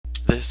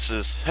This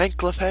is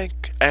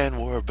Hanklovehank, and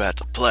we're about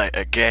to play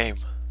a game.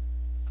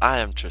 I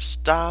am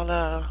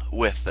Tristana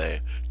with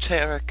a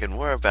Tarek, and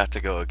we're about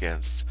to go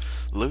against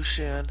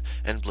Lucian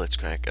and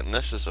Blitzcrank, and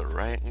this is a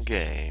ranked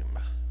game.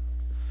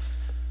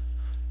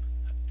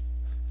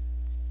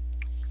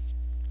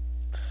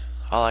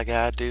 All I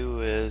gotta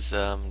do is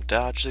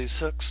dodge these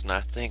hooks, and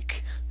I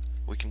think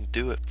we can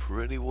do it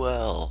pretty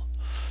well.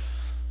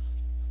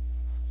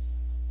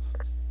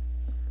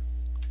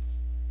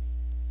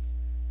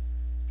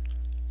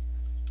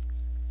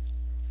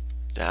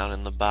 Down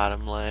in the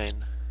bottom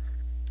lane.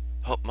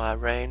 Hope my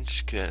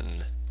range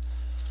can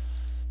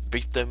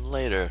beat them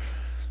later.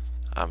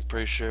 I'm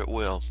pretty sure it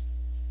will.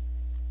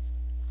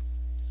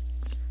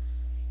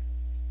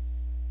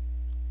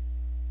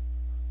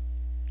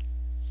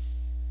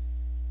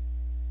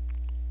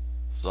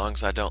 As long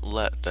as I don't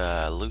let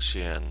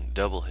Lucian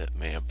double hit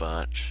me a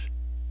bunch.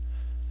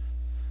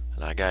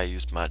 And I gotta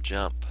use my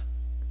jump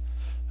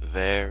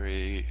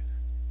very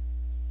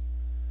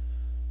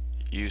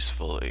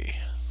usefully.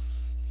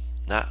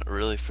 Not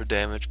really for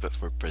damage, but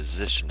for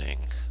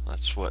positioning.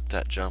 That's what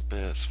that jump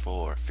is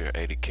for if you're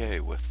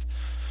 80k with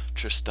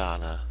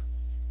Tristana.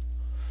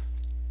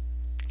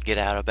 Get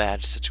out of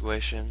bad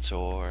situations,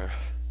 or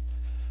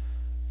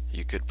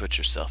you could put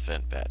yourself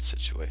in bad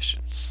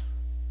situations.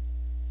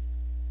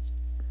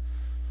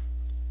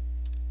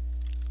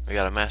 We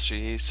got a Master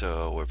Yi,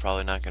 so we're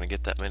probably not going to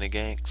get that many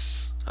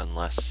ganks.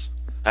 Unless,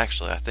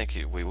 actually, I think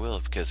we will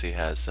because he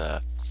has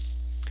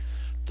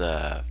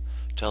the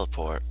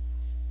teleport.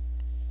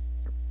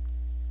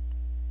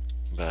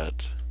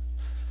 But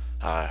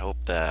I hope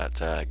that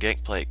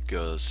Gangplank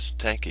goes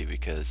tanky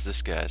because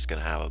this guy's going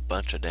to have a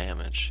bunch of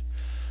damage.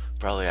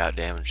 Probably out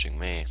damaging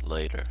me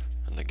later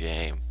in the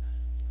game.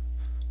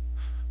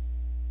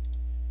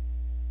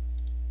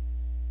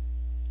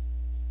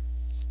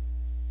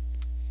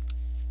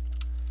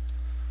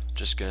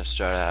 Just gonna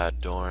start out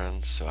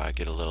Doran so I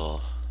get a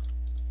little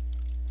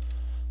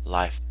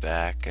life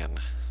back and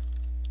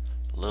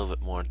a little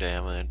bit more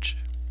damage,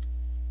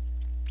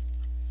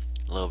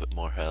 a little bit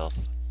more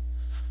health.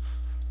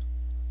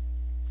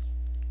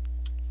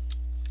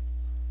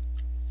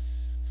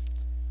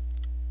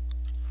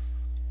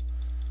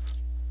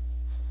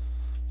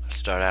 I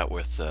start out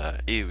with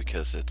E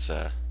because it's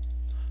the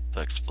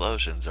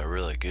explosions are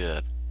really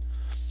good.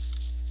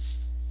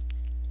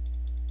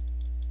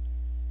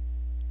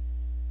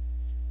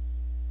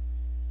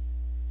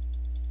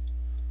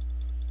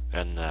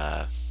 And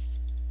the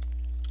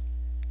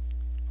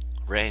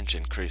range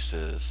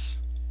increases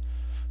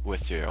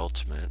with your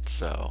ultimate,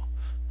 so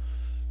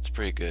it's a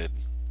pretty good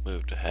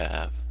move to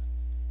have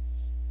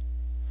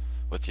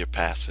with your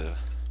passive.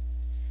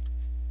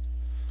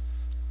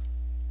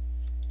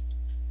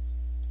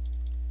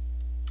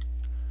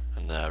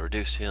 And the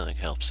reduced healing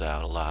helps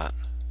out a lot.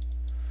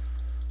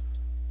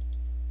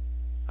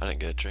 I didn't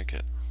get a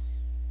trinket.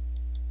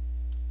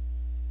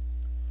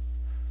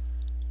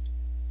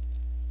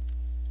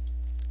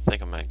 I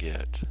think I might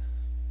get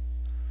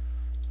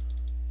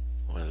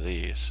one of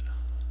these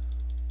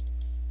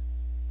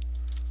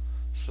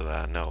so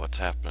that I know what's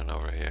happening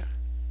over here.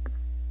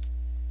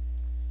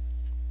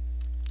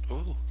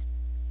 Ooh.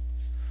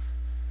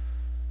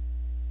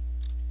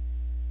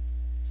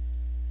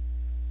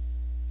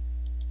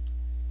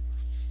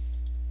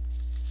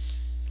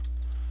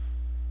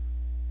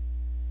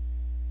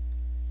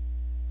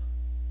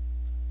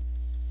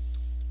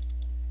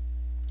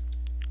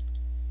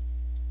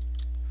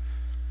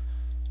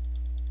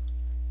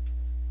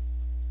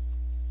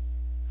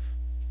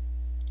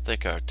 I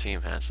think our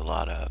team has a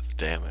lot of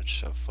damage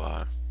so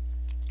far.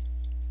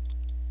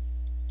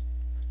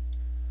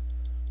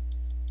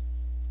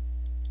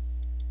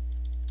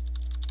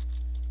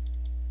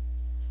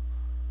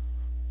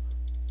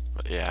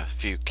 But yeah,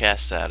 if you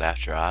cast that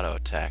after auto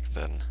attack,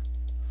 then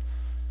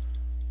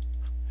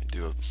you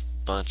do a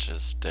bunch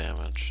of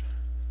damage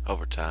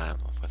over time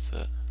with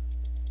it.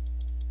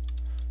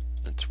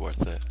 It's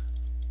worth it.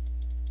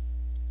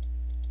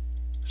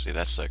 See,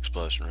 that's the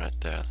explosion right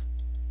there.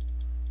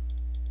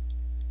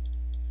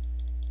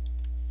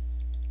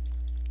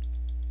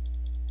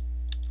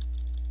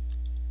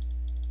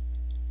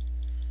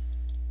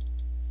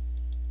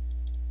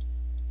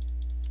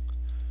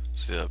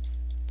 See, it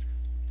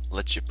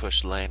lets you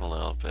push lane a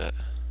little bit,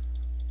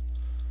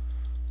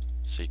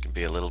 so you can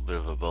be a little bit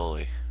of a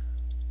bully.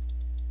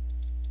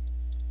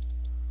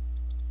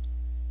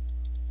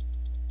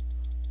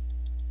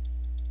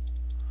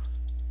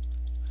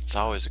 It's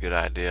always a good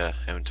idea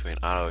in between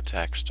auto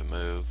attacks to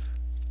move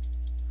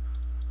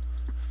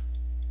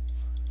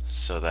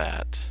so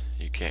that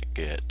you can't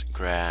get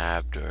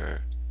grabbed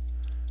or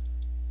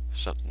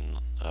something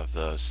of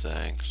those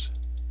things.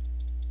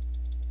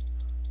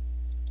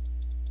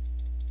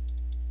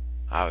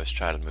 I always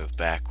try to move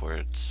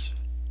backwards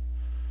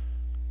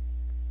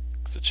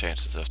because the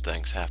chances of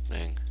things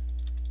happening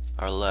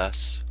are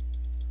less.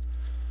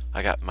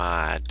 I got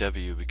my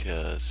W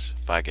because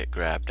if I get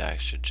grabbed I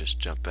should just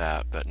jump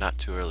out, but not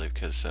too early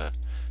because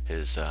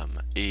his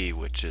E,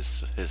 which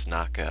is his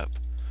knockup,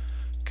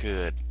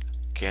 could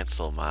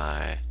cancel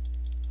my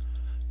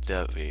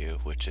W,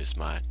 which is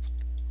my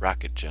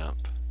rocket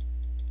jump.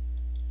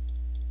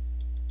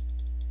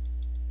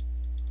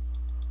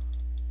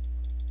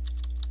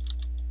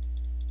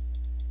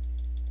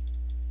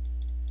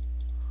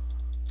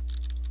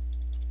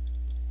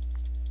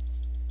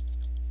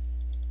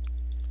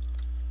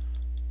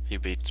 He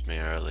beats me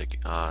early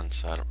on,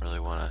 so I don't really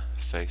want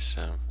to face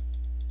him.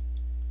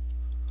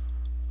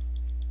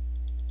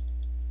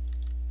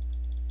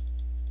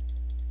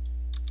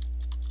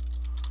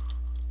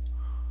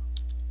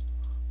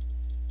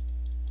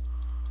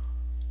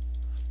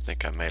 I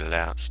think I made it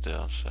out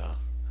still, so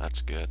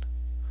that's good.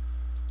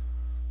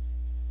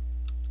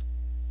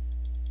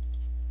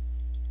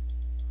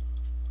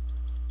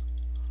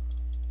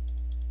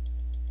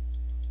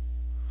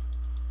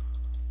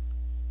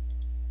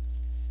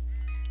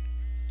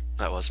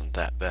 That wasn't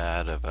that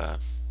bad of a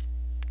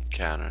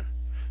encounter.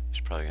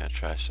 He's probably gonna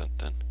try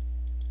something.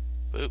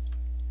 Boop.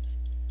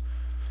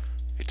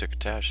 He took a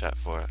tower shot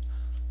for it.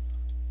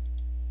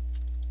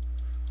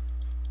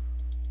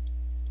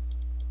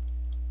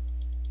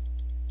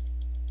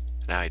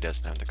 Now he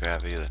doesn't have the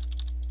grab either.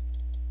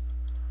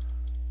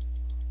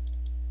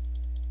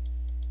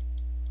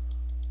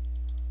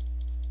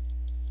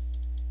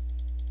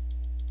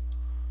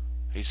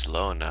 He's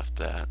low enough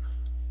that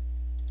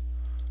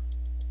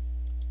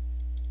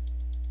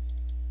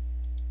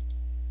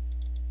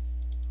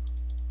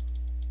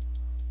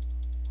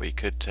we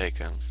could take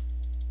him.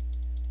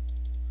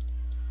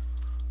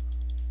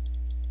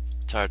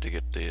 It's hard to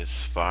get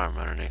this farm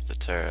underneath the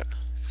turret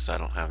because I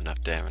don't have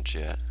enough damage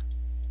yet.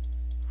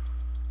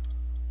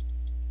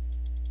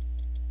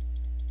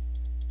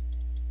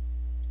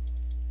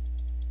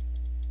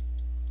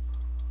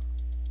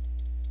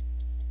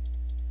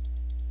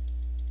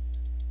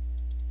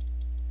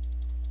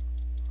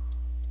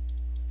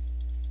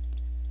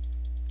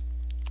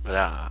 But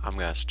I'm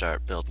gonna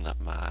start building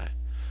up my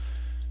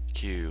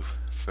cube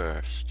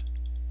first.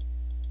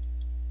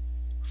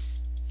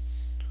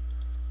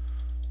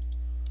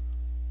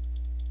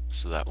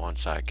 So that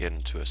once I get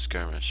into a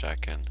skirmish I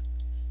can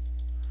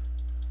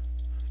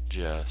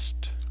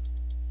just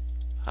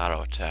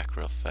auto attack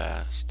real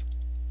fast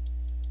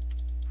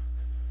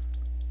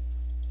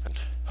and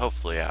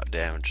hopefully out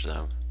damage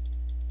them.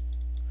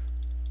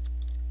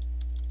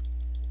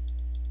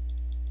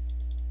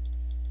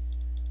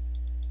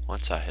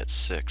 Once I hit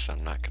 6,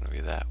 I'm not going to be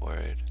that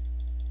worried.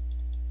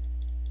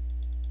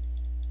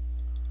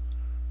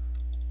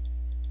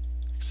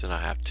 So then I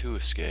have 2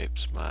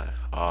 escapes. My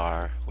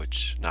R,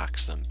 which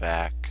knocks them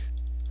back.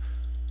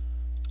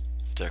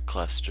 If they're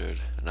clustered,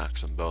 it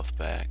knocks them both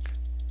back.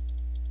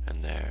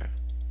 And there.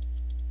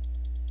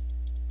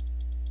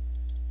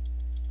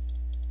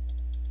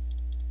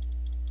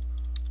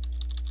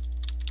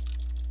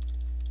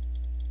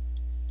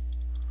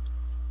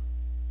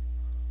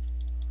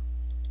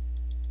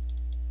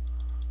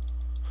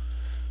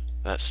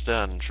 That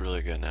stun's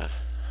really gonna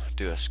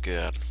do us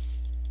good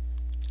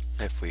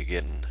if we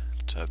get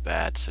into a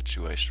bad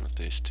situation with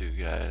these 2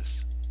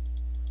 guys.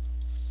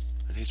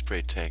 And he's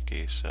pretty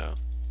tanky, so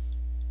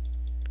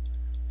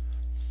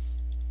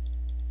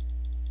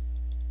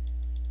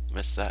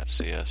missed that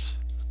CS.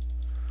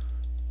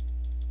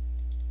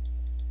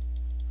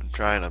 I'm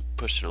trying to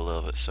push it a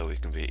little bit so we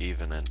can be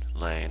even in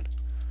lane.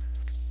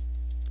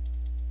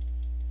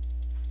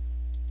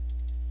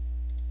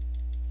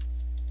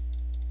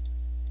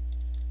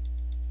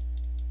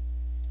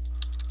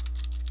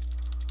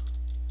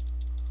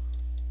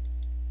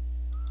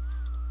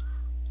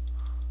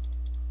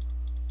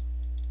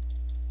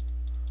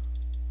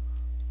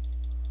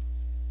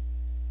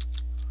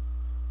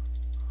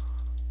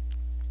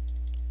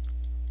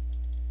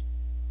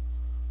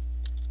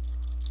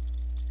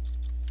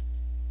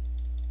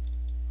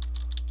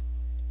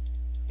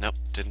 Nope,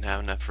 didn't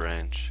have enough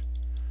range.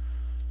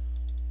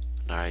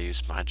 Now I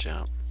used my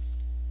jump.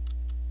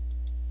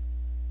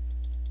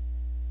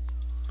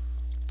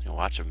 And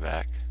watch him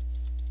back.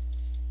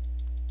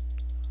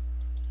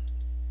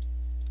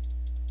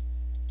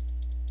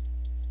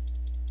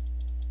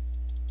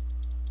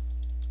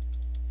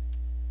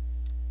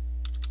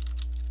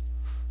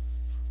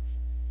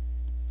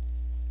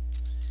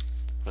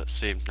 But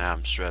see, now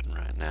I'm shredding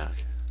right now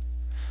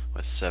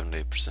with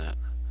 70%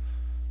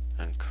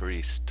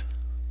 increased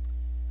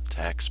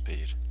attack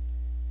speed.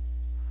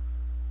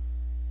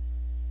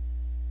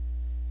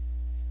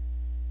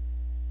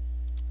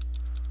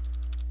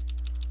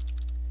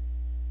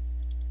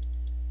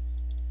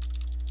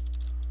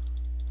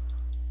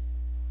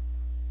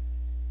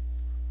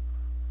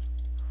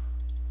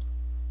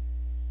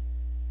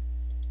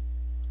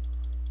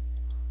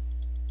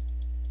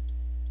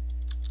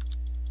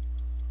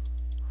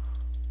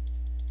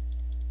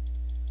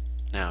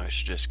 Now I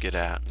should just get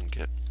out and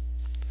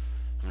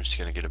I'm just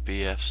gonna get a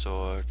BF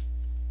sword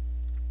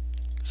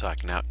so I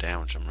can out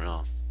damage them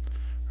real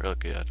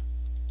good.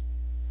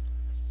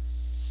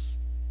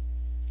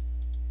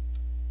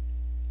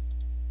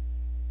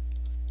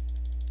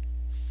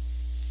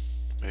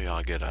 Maybe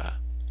I'll get a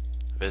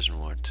vision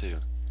ward too,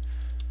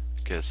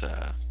 because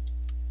I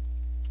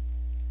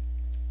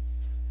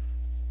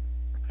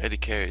AD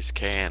carries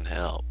can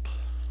help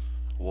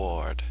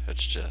ward.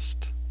 It's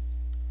just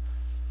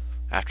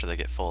after they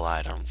get full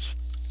items,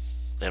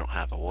 they don't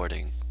have a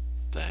warding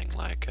thing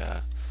like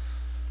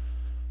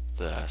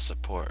the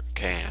support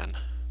can.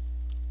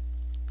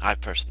 I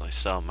personally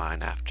sell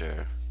mine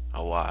after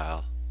a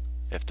while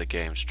if the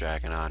game's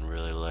dragging on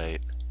really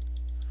late.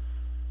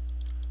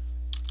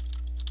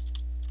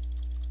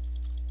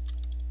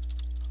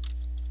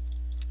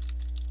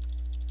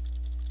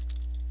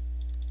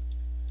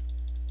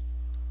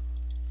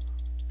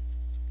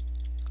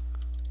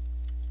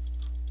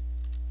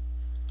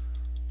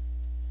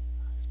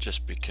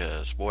 Just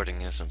because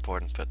warding is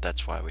important, but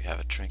that's why we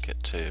have a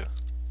trinket too.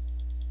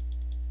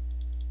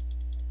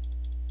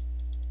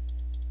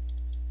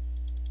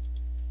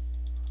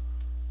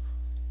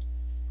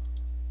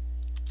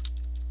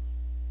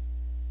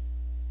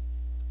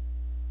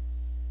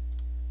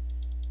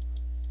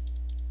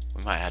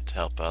 We might have to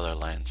help other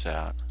lanes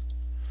out.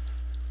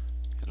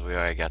 Because we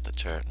already got the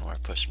turret and we're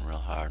pushing real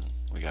hard. And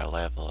we got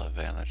level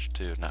advantage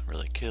too. Not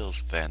really kills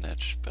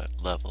advantage,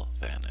 but level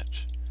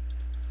advantage.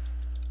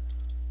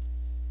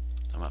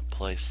 I'm gonna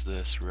place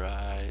this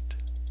right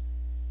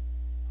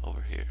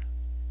over here.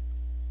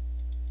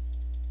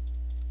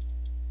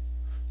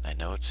 I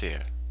know it's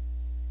here.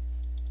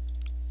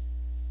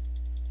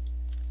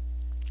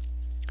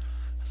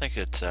 I think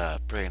it's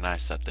pretty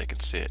nice that they can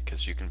see it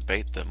because you can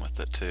bait them with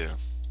it too.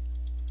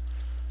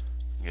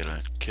 Get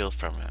a kill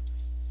from it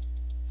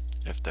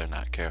if they're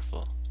not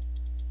careful.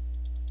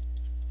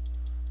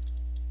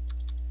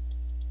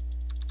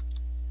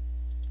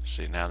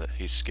 See, now that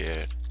he's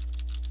scared.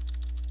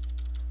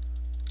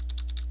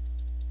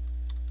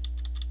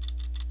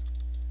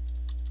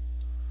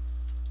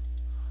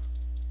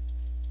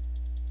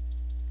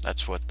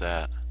 That's what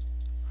that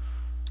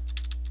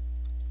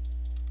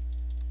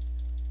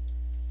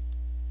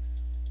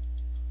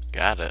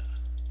got it.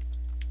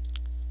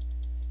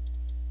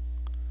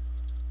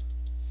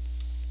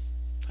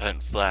 I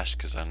didn't flash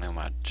because I knew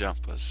my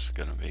jump was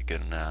gonna be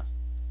good enough.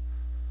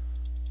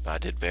 But I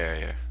did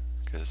barrier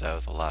because that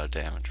was a lot of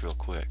damage real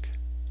quick.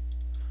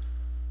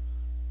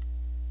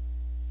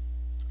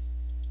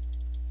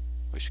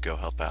 We should go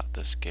help out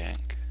this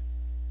gank.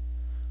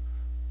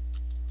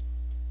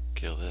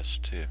 Kill this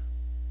too.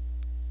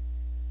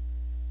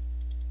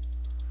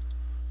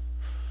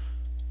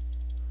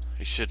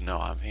 He should know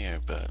I'm here,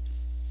 but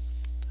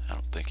I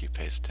don't think he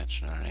pays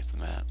attention underneath the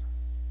map.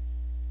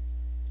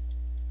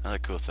 Another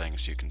cool thing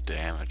is you can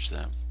damage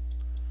them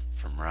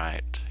from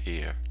right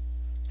here.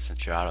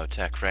 Since your auto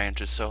attack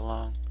range is so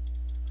long.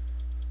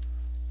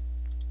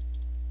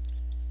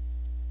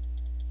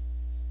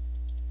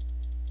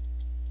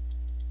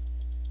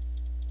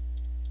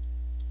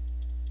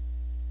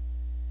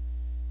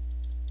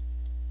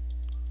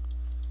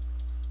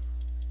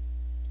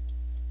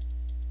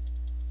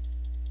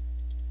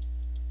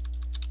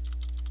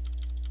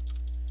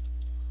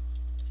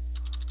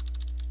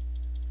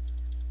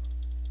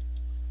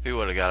 If he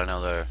would have got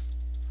another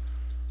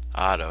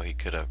auto, he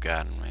could have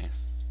gotten me.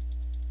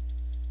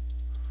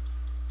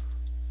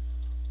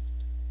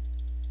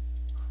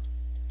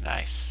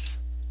 Nice.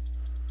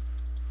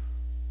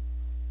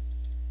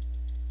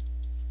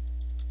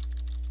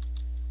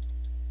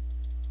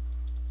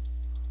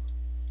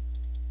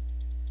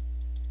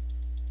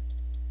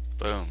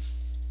 Boom.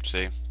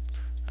 See?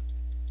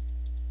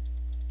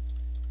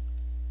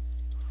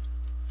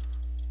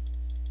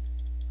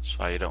 That's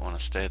why you don't want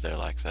to stay there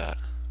like that.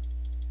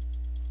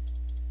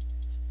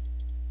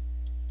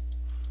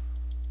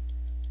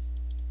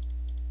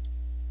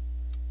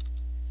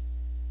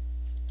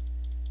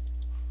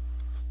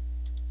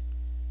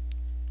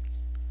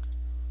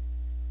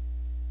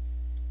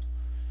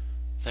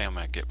 I think I'm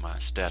gonna get my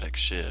static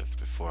shiv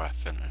before I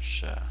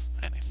finish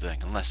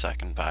anything, unless I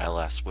can buy a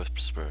last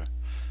whisper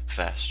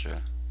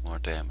faster, more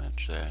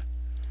damage there.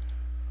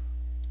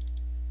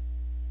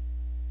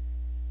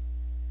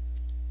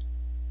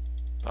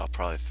 But I'll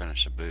probably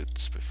finish the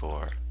boots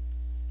before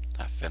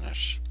I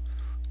finish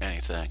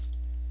anything.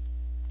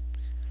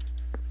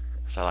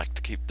 So I like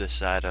to keep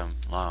this item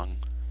long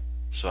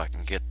so I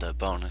can get the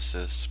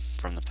bonuses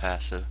from the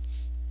passive.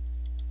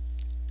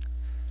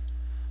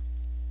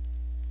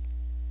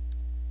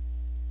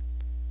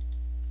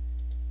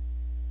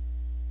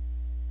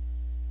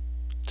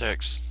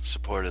 Terek's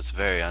support is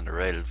very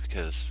underrated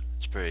because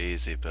it's pretty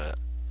easy, but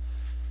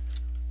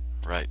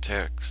right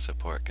Terek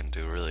support can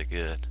do really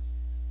good.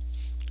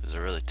 Because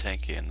they're really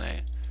tanky and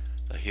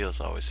the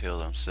heals always heal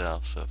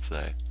themselves, so if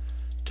they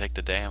take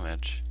the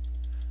damage,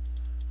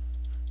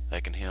 they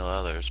can heal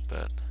others,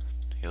 but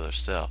heal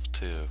themselves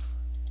too.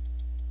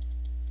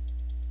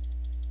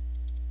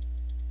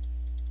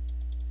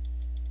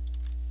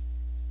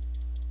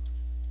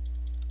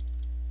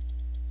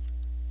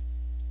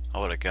 I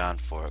would have gone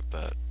for it,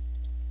 but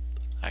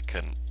I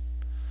couldn't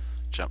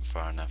jump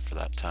far enough for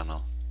that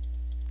tunnel.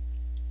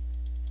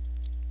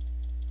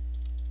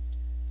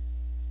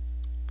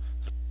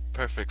 The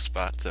perfect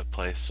spot to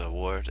place a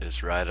ward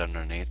is right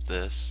underneath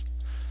this,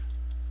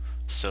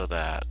 so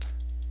that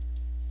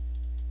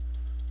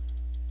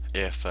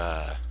if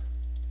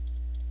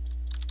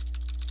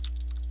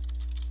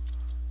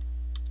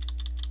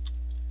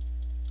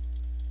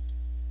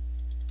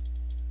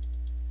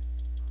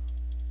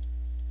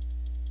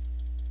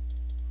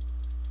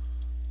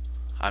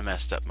I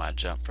messed up my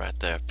jump right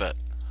there, but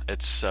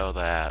it's so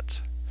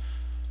that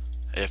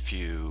if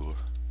you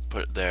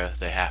put it there,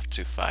 they have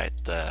to fight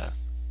the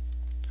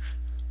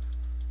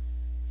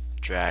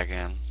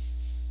dragon.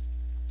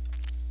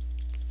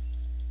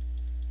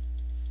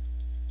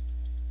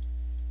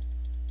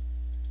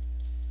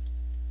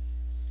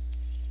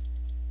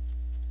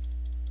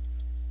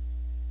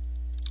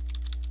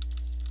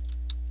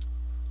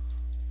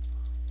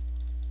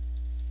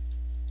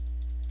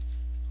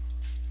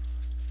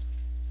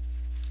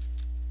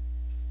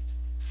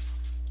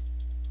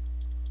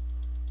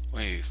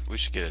 We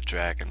should get a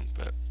dragon,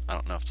 but I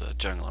don't know if the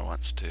jungler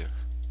wants to.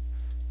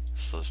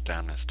 Slows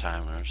down his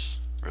timers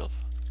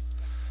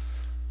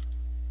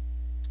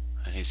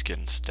and he's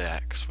getting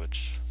stacks,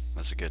 which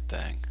is a good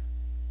thing.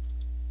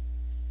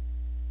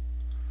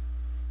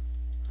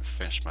 I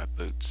finished my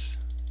boots.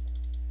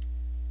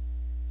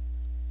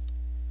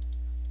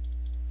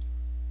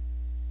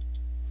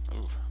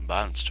 Ooh,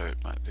 bottom's turret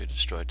might be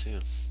destroyed too.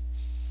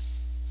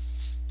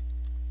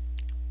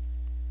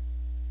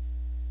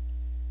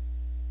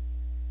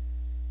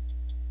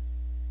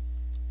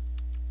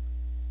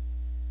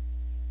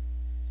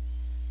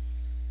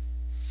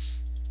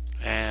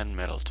 And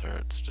middle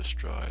turret's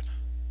destroyed.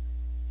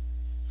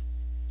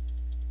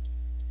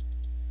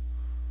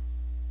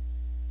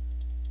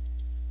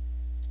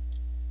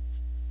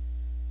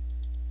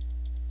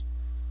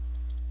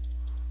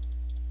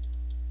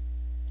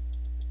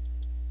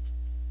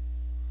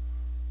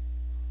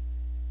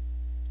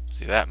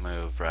 See, that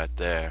move right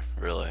there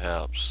really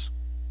helps.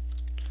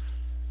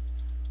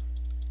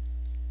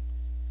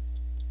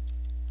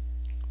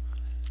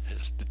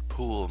 His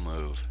pool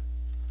move.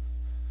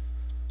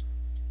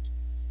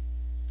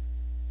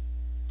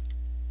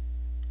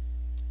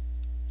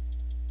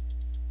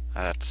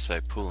 I'd have to say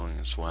pooling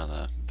is one of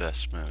the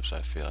best moves,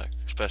 I feel like.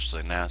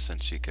 Especially now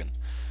since you can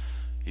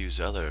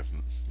use other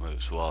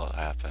moves while it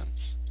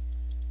happens.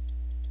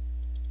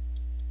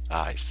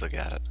 Ah, he still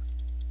got it.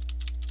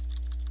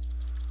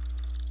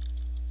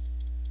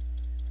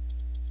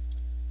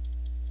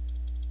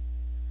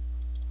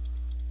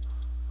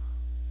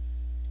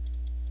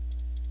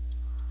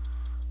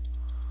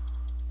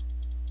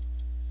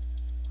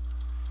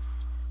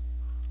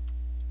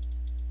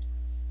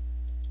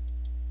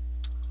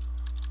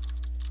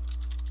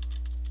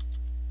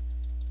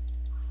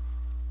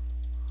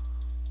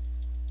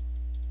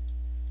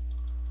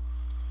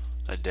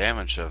 The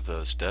damage of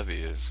those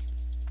W's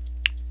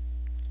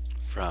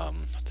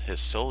from his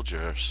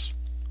soldiers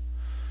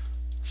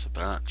is a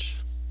bunch.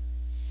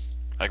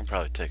 I can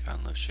probably take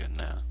on Lucian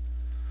now.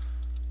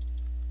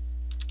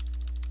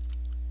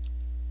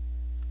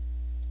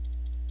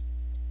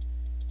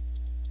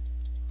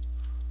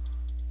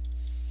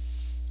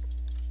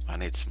 I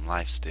need some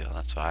lifesteal,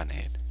 that's what I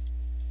need.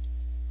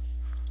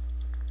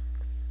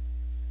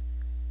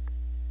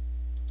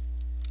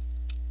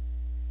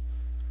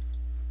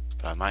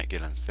 But I might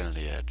get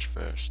Infinity Edge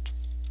first.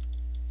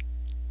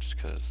 Just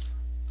because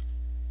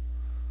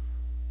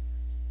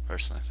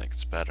personally I think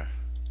it's better.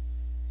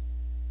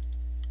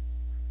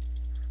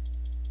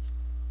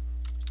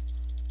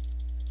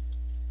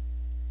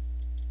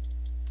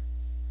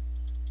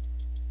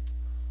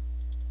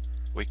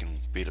 We can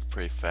beat it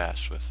pretty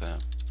fast with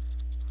them.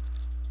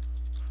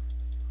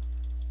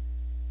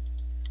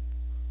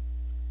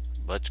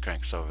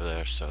 Blitzcrank's over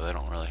there, so they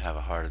don't really have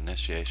a hard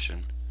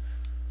initiation.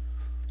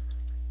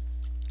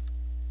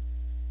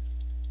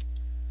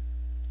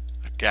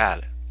 I got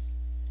it.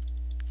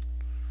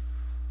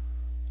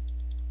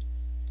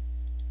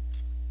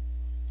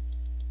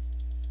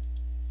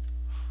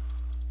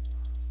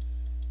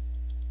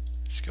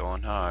 It's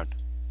going hard.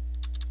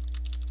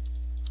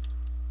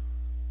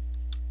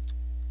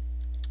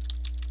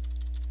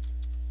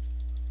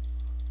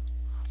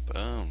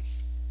 Boom.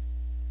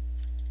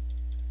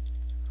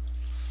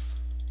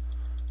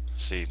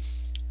 See,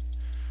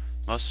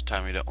 most of the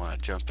time you don't want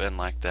to jump in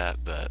like that,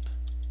 but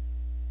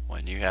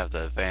when you have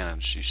the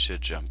advantage, you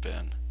should jump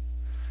in.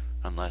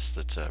 Unless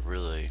it's a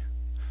really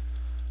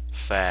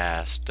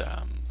fast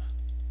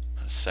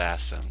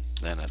assassin,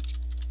 then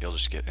you'll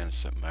just get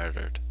instant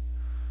murdered.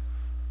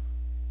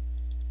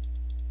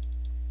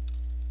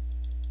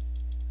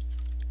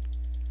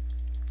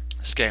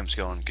 This game's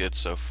going good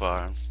so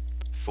far.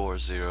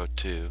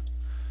 4-0-2.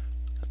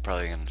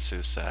 Probably gonna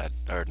suicide,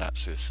 or not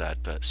suicide,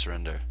 but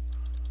surrender.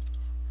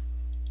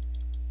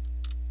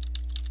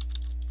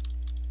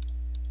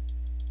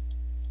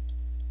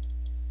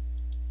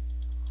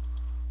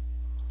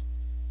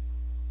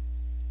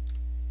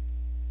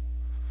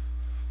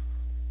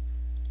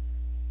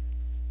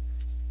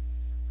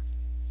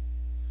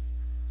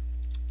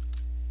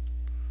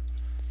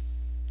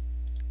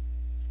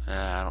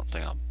 I don't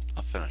think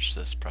I'll finish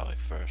this probably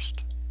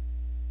first.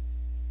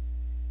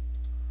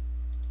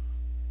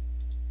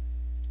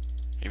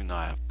 Even though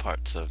I have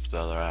parts of the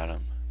other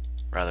item,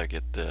 rather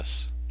get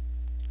this.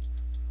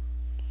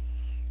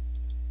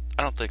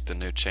 I don't think the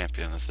new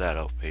champion is that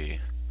OP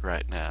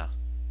right now.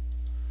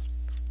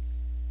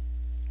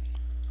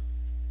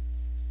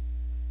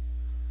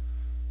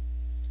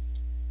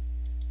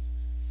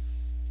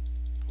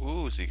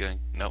 Ooh, is he going?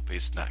 Nope,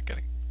 he's not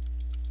going.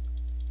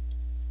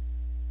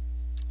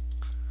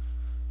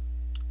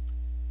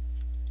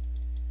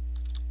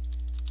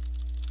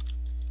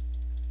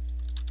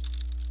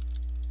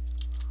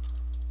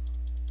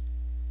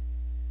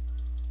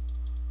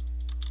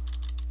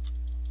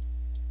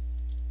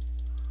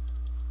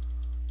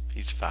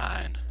 He's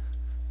fine.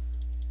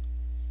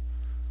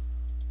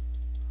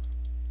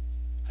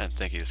 I didn't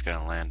think he was going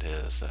to land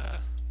his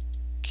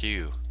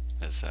Q,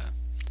 his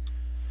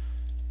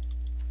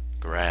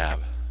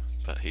grab,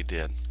 but he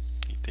did.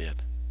 He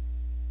did.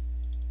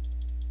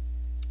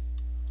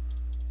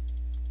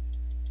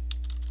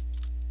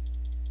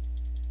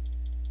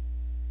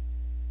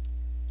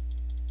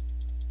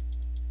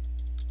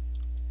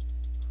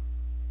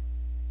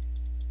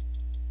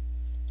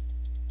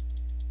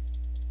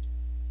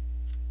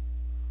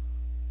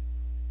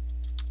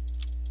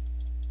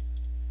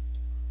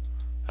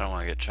 I don't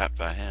want to get trapped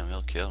by him.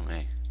 He'll kill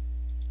me.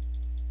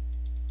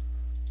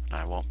 And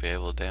I won't be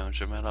able to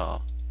damage him at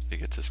all if he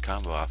gets his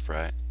combo off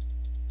right.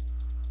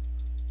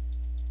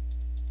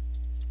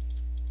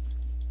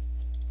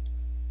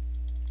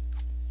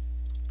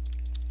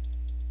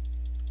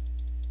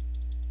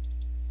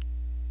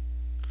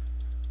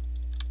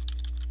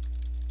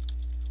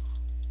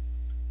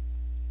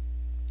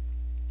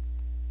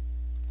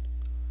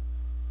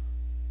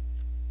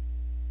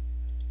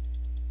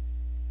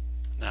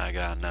 Now I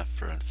got enough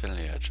for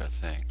Infinity Edge, I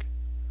think.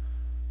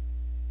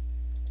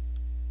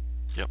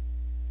 Yep.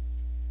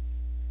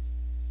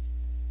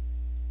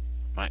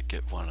 Might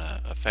get one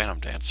a Phantom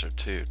Dancer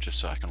too, just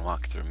so I can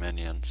walk through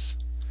minions.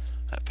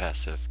 That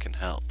passive can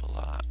help a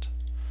lot.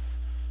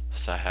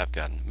 So I have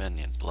gotten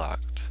minion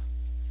blocked.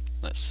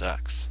 That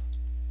sucks.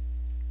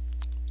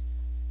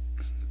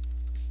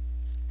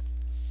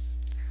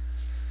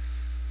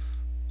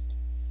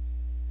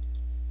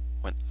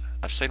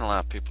 I've seen a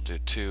lot of people do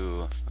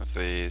 2 of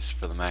these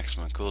for the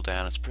maximum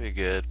cooldown. It's pretty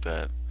good,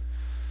 but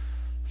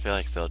I feel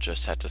like they'll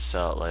just have to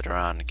sell it later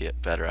on to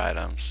get better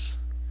items.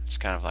 It's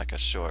kind of like a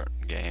short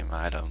game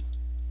item.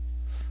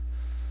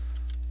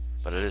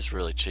 But it is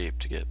really cheap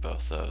to get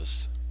both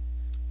those.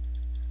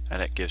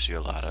 And it gives you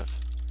a lot of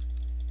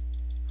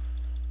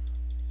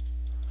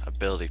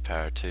ability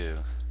power too.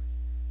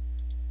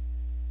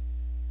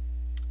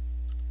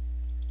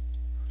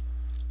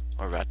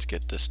 We're about to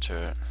get this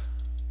turret.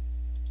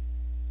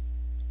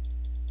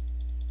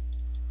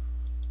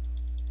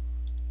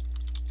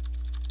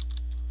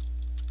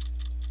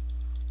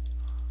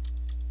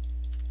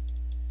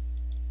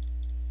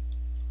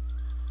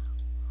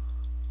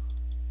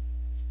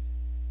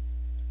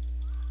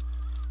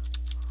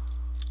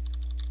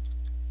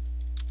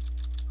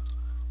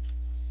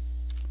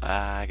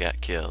 I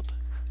got killed.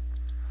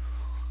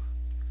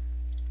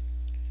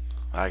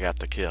 I got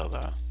the kill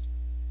though.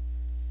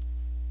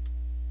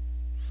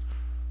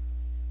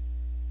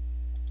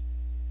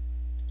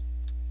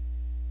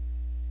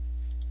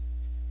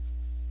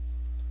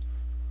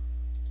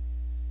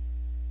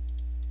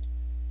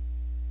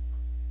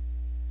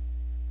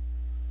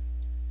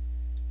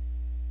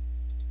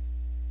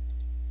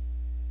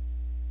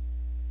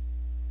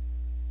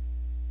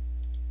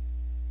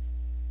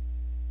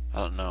 I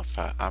don't know if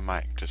I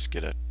might just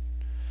get a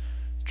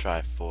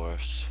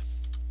Triforce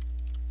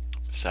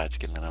besides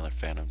getting another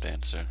Phantom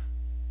Dancer.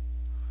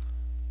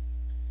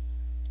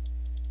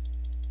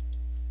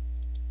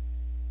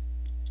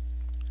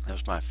 That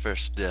was my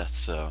first death,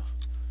 so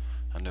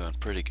I'm doing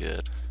pretty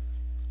good.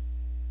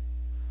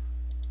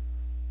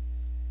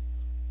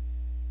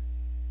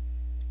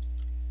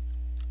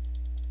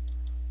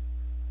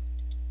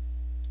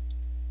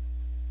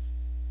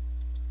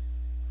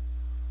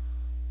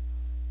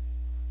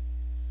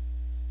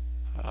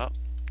 Oh.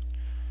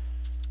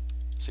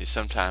 See,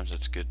 sometimes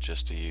it's good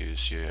just to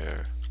use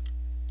your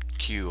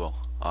Q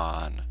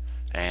on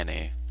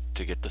Annie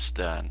to get the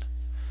stun,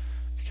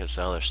 because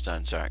the other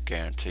stuns aren't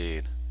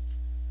guaranteed.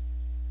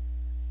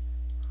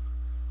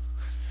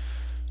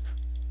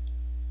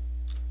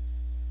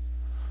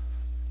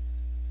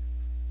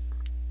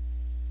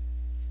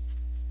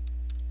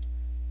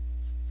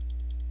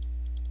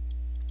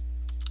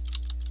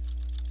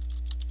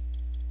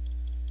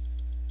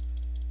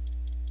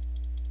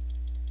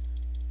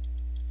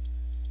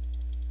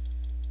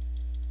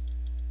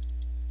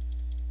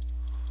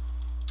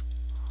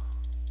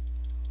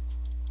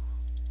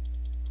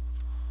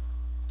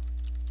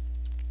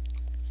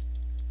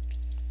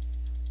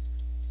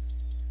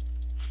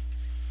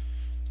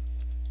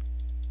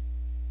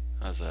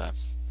 That was a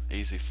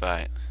easy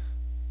fight.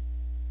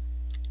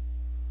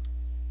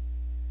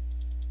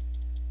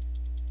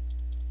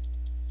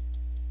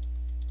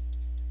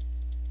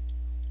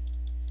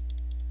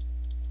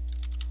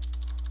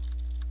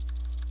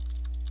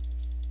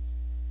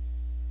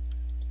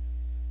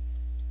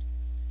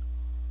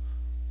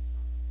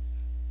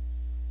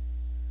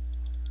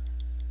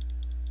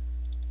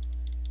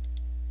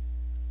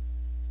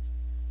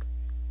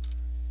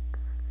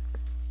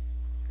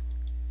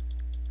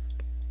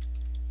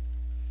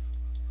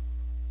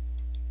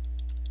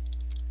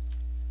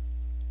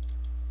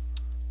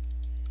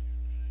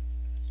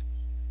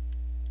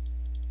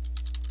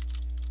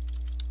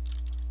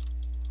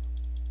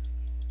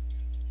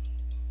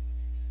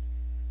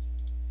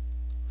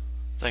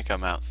 think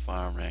I'm out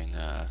farming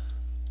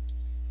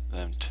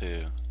them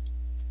too,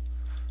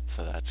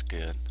 so that's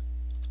good.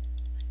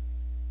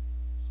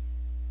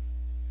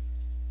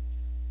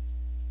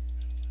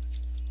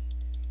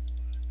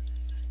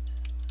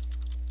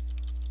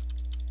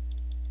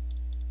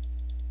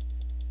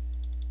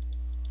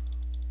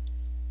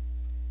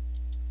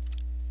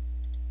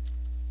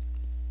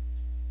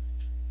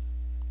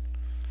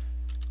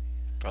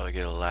 Probably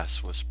get a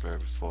last whisper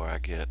before I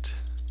get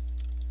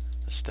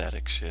a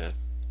static ship.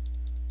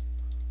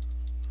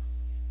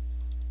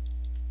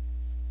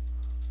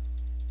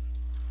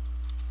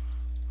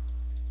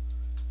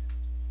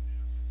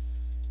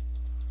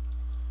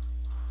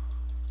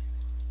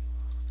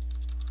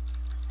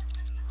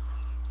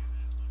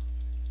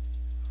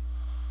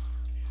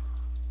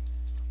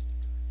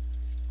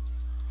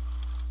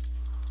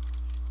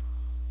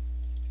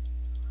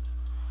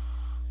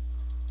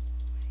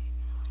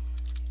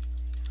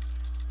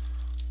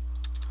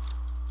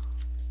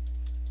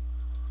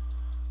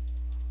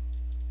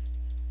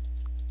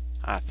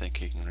 I think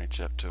he can reach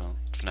up to him.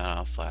 If not,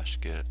 I'll flash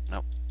get it.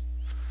 Nope.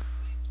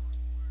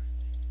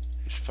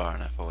 He's far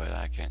enough away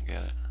that I can't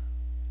get it.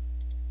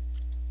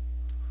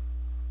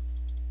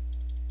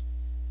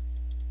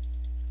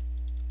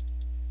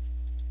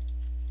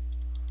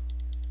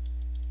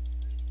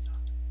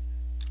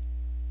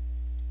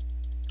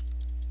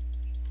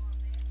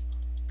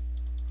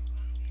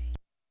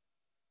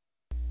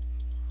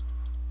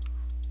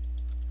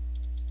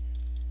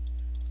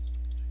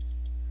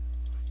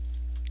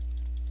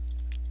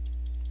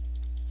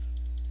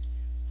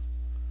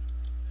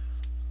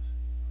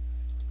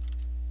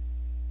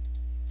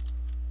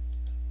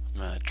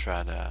 I'm gonna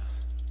try to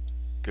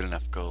get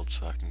enough gold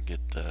so I can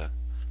get the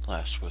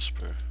last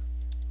whisper.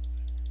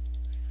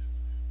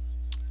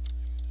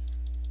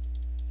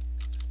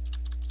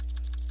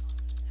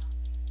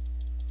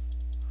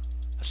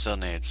 I still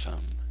need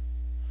some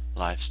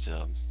life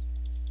still.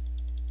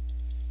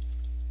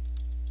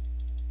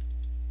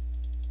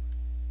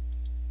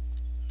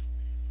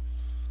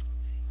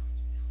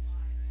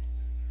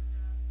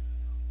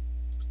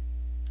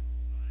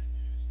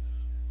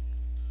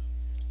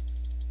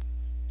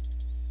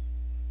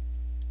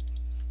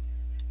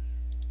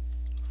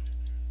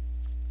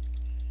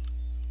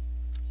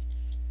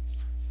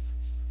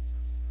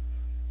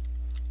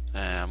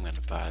 And I'm gonna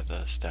buy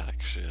the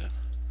static shit.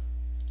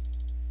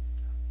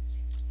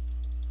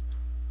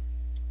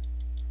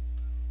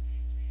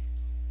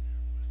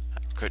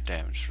 That crit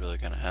damage is really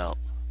gonna help.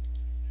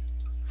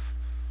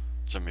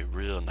 It's gonna be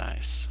real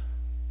nice.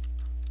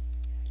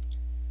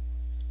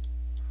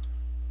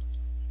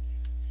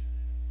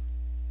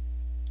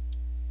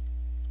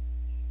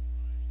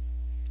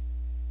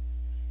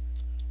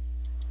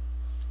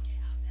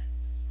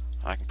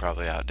 I can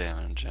probably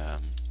outdamage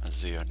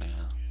Azir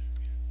now.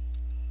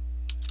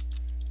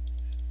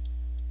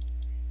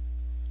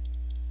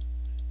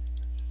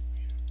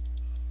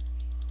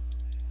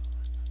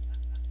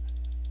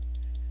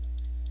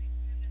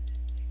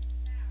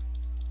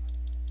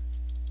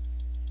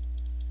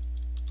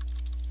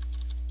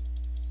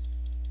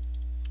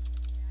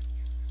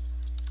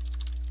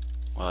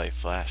 Well, he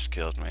flash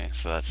killed me,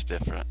 so that's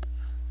different.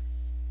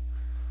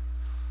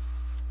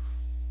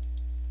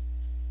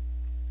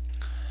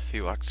 If he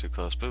walks too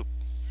close, boop.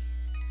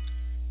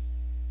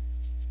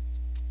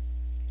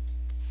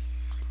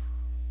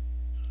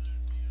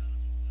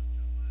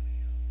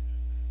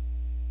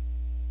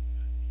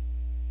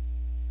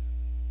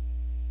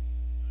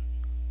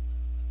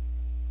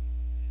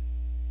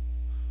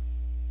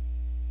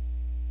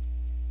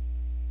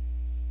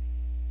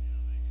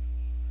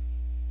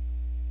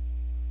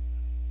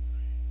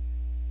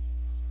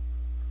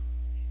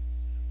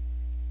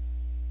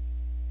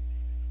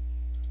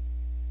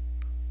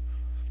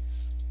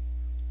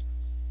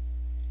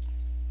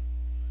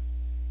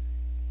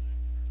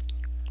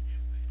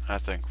 I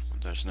think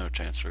there's no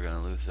chance we're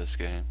gonna lose this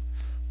game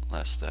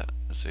unless that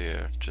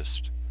Azir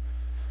just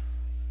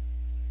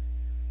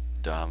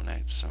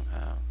dominates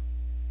somehow.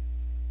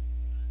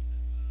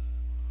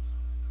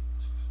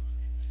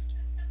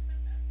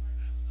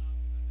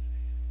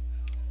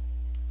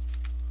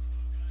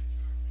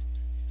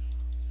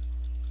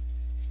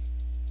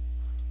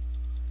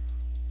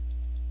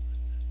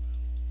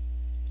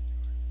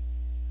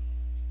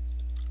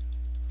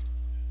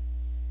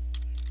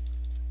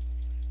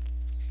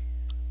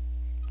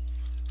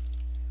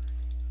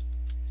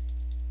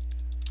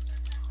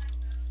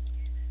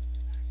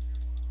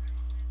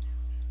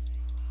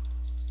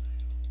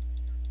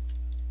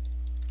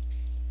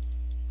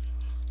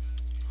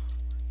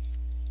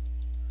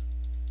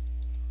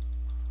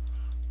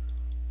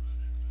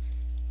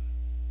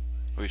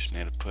 We just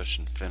need to push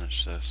and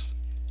finish this.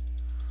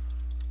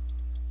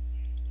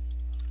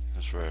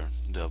 Because we're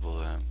double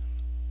them.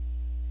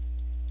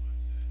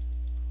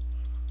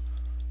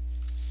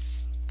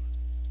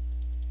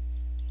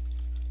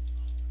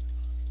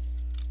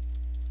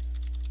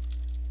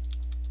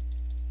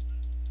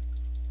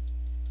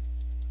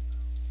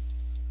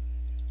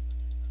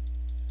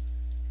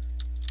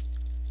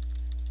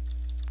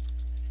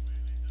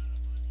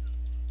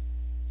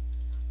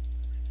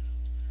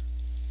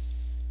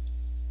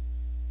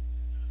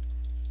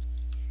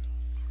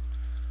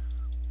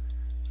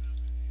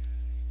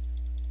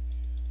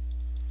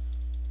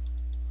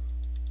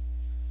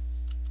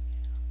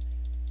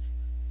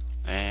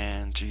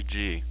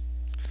 GG.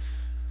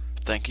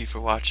 Thank you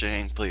for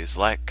watching. Please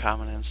like,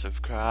 comment, and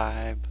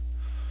subscribe.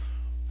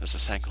 This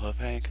is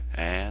Hanklovehank,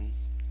 and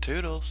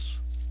toodles.